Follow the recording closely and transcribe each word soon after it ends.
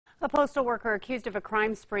A postal worker accused of a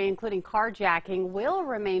crime spree, including carjacking, will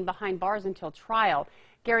remain behind bars until trial.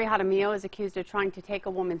 Gary Jaramillo is accused of trying to take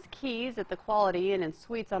a woman's keys at the Quality Inn and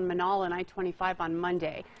Suites on Manal and I-25 on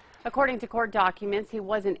Monday. According to court documents, he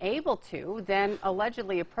wasn't able to, then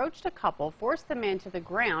allegedly approached a couple, forced the man to the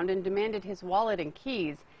ground, and demanded his wallet and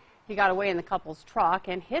keys. He got away in the couple's truck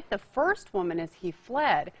and hit the first woman as he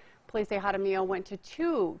fled. Police say Jaramillo went to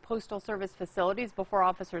 2 Postal Service facilities before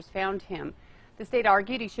officers found him. The state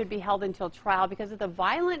argued he should be held until trial because of the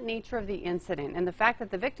violent nature of the incident and the fact that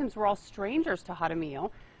the victims were all strangers to Jaramillo.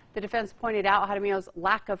 The defense pointed out Jaramillo's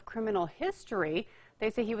lack of criminal history. They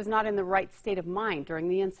say he was not in the right state of mind during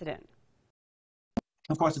the incident.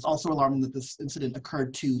 Of course, it's also alarming that this incident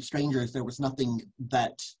occurred to strangers. There was nothing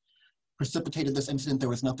that precipitated this incident. There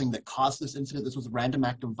was nothing that caused this incident. This was a random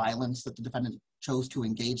act of violence that the defendant chose to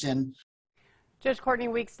engage in. Judge Courtney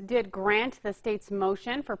Weeks did grant the state's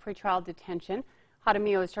motion for pretrial detention.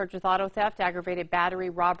 Jaramillo is charged with auto theft, aggravated battery,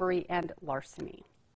 robbery, and larceny.